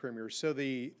 Thanks, Premier. So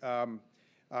the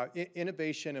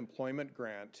Innovation Employment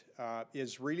Grant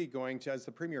is really going to, as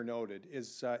the Premier noted,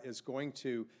 is going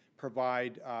to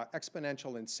provide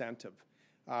exponential incentive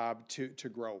to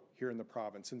grow here in the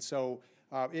province. And so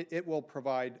it will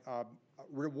provide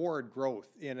reward growth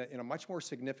in a much more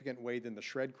significant way than the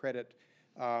SHRED credit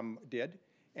did.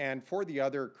 And for the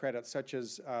other credits, such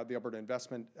as the Alberta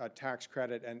Investment Tax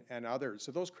Credit and others.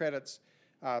 So those credits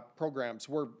programs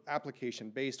were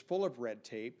application-based, full of red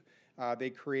tape. They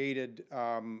created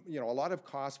a lot of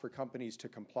costs for companies to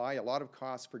comply, a lot of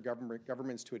costs for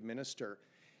governments to administer.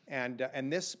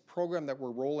 And this program that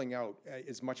we're rolling out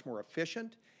is much more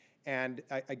efficient. And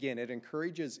again, it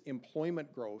encourages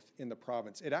employment growth in the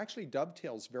province. It actually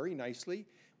dovetails very nicely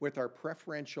with our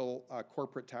preferential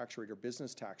corporate tax rate or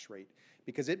business tax rate,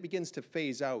 because it begins to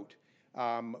phase out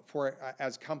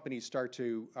as companies start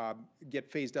to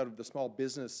get phased out of the small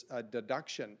business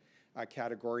deduction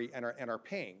category and are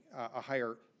paying a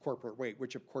higher corporate rate,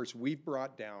 which of course we've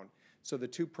brought down. So the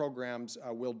 2 programs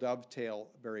will dovetail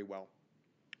very well.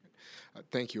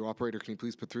 Thank you. Operator, can you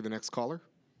please put through the next caller?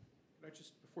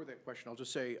 Before that question, I'll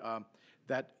just say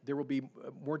that there will be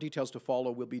more details to follow.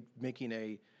 We'll be making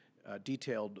a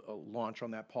detailed launch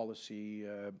on that policy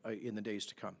in the days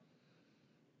to come.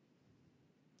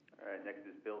 All right, next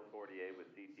is Bill Fortier with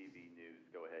CTV News.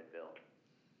 Go ahead, Bill.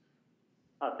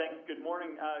 Thanks. Good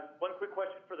morning. One quick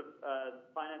question for the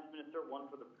Finance Minister, one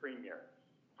for the Premier.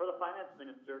 For the Finance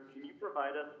Minister, can you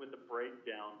provide us with a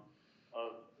breakdown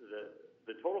of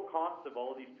the total cost of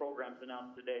all of these programs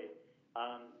announced today?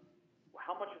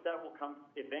 How much of that will come,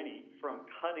 if any, from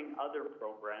cutting other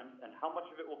programs, and how much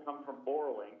of it will come from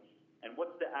borrowing, and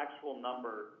what's the actual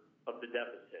number of the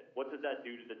deficit? What does that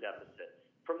do to the deficit?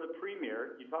 From the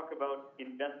Premier, you talk about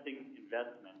investing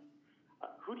investment.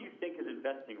 Who do you think is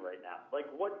investing right now? Like,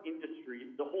 what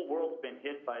industry? The whole world's been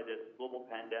hit by this global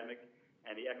pandemic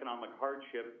and the economic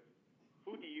hardship.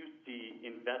 Who do you see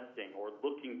investing or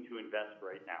looking to invest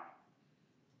right now?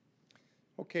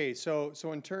 Okay, so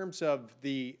in terms of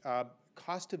the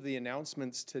cost of the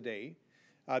announcements today,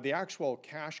 the actual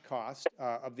cash cost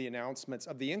of the announcements,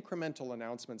 of the incremental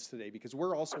announcements today, because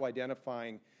we're also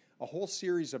identifying a whole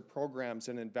series of programs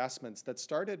and investments that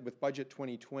started with Budget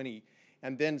 2020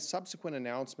 and then subsequent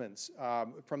announcements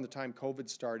from the time COVID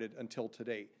started until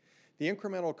today. The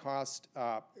incremental cost,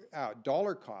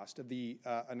 dollar cost of the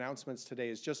announcements today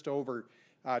is just over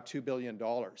 $2 billion.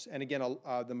 And again,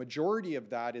 the majority of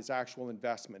that is actual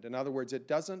investment. In other words, it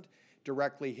doesn't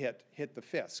directly hit the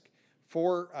fisc.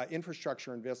 For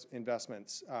infrastructure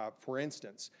investments, for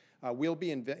instance, we'll be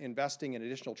investing in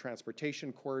additional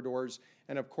transportation corridors,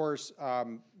 and of course,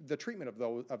 the treatment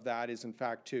of that is in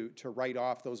fact to write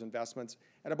off those investments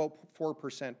at about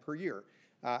 4% per year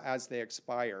as they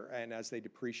expire and as they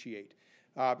depreciate.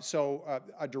 So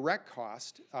a direct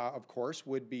cost, of course,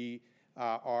 would be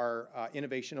our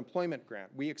Innovation Employment Grant.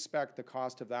 We expect the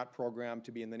cost of that program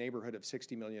to be in the neighborhood of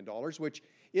 $60 million, which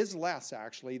is less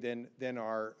actually than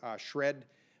our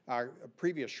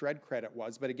previous SHRED credit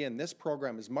was. But again, this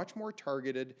program is much more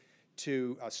targeted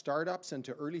to startups and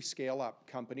to early scale-up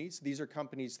companies. These are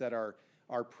companies that are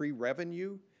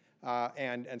pre-revenue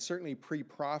and certainly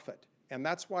pre-profit. And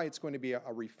that's why it's going to be a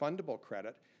refundable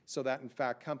credit, so that in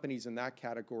fact companies in that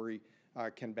category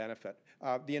can benefit.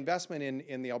 The investment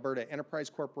in the Alberta Enterprise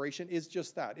Corporation is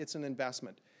just that. It's an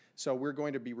investment. So we're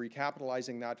going to be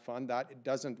recapitalizing that fund. That it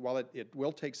doesn't, while it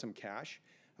will take some cash,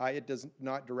 it does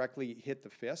not directly hit the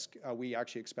fisc. We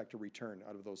actually expect a return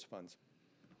out of those funds.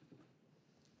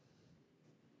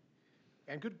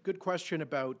 And good question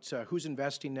about who's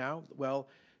investing now. Well,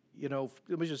 you know,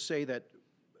 let me just say that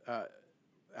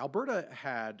Alberta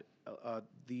had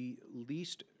the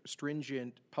least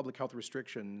stringent public health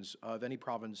restrictions of any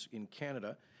province in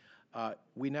Canada.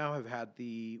 We now have had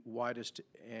the widest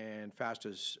and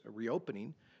fastest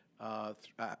reopening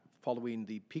following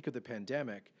the peak of the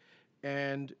pandemic.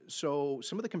 And so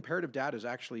some of the comparative data is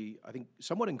actually, I think,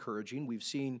 somewhat encouraging. We've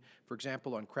seen, for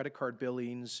example, on credit card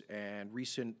billings and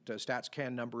recent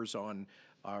StatsCan numbers on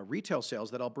retail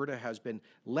sales that Alberta has been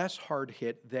less hard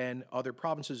hit than other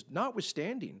provinces,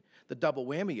 notwithstanding the double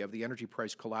whammy of the energy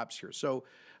price collapse here. So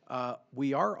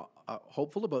we are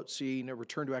hopeful about seeing a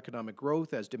return to economic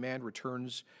growth as demand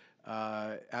returns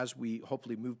as we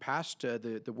hopefully move past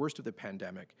the worst of the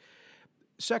pandemic.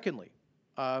 Secondly,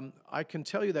 I can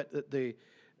tell you that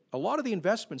a lot of the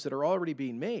investments that are already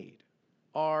being made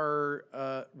are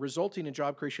resulting in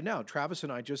job creation now. Travis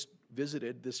and I just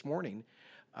visited this morning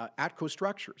Atco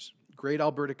Structures, great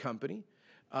Alberta company,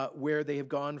 where they have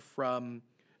gone from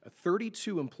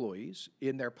 32 employees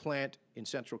in their plant in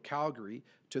central Calgary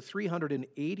to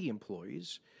 380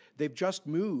 employees. They've just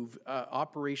moved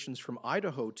operations from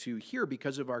Idaho to here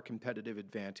because of our competitive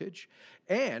advantage,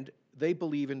 and they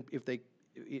believe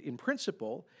in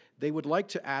principle, they would like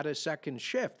to add a second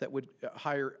shift that would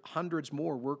hire hundreds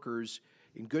more workers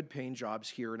in good paying jobs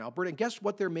here in Alberta. And guess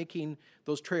what they're making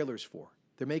those trailers for?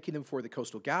 They're making them for the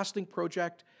Coastal GasLink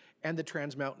project and the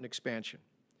Trans Mountain expansion.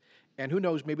 And who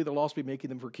knows, maybe they'll also be making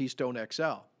them for Keystone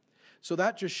XL. So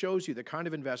that just shows you the kind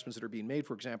of investments that are being made,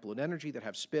 for example, in energy that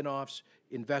have spin-offs,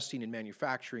 investing in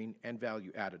manufacturing and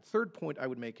value added. Third point I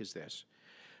would make is this.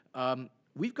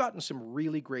 We've gotten some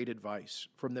really great advice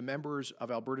from the members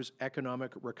of Alberta's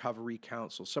Economic Recovery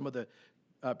Council, some of the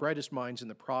brightest minds in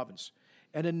the province.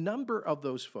 And a number of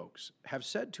those folks have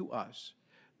said to us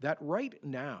that right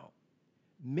now,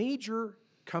 major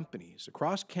companies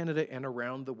across Canada and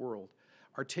around the world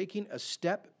are taking a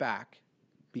step back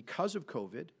because of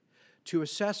COVID to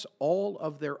assess all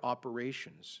of their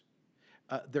operations,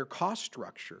 their cost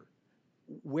structure,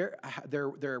 where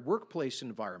their workplace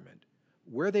environment,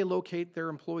 where they locate their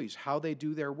employees, how they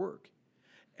do their work.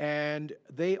 And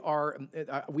they are,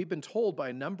 we've been told by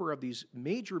a number of these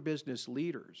major business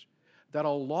leaders that a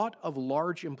lot of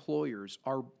large employers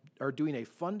are are doing a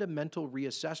fundamental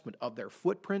reassessment of their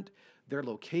footprint, their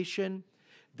location,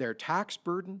 their tax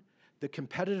burden, the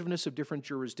competitiveness of different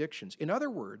jurisdictions. In other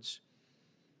words,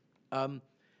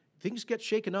 things get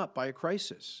shaken up by a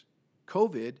crisis.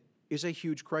 COVID is a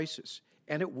huge crisis,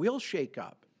 and it will shake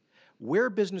up where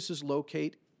businesses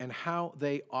locate and how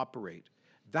they operate.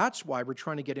 That's why we're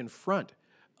trying to get in front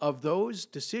of those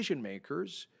decision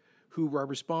makers who are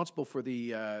responsible for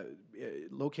the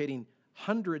locating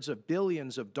hundreds of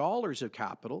billions of dollars of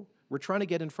capital. We're trying to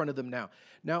get in front of them now.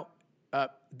 Now,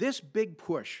 this big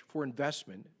push for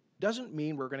investment doesn't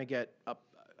mean we're going to get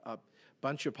a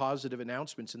bunch of positive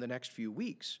announcements in the next few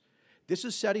weeks. This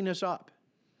is setting us up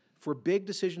for big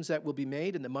decisions that will be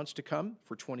made in the months to come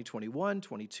for 2021,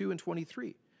 22, and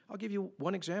 23. I'll give you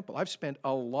one example. I've spent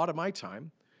a lot of my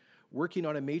time working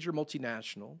on a major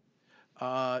multinational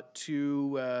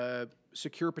to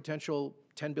secure potential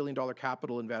 $10 billion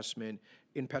capital investment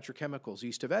in petrochemicals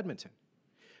east of Edmonton.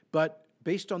 But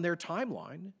based on their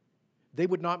timeline, they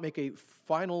would not make a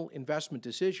final investment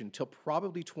decision till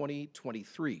probably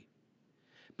 2023.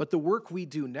 But the work we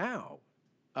do now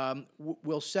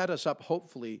will set us up,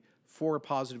 hopefully, for a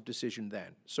positive decision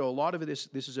then. So a lot of this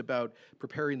is about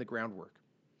preparing the groundwork.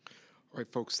 All right,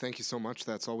 folks, thank you so much.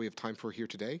 That's all we have time for here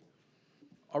today.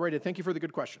 All right, and thank you for the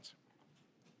good questions.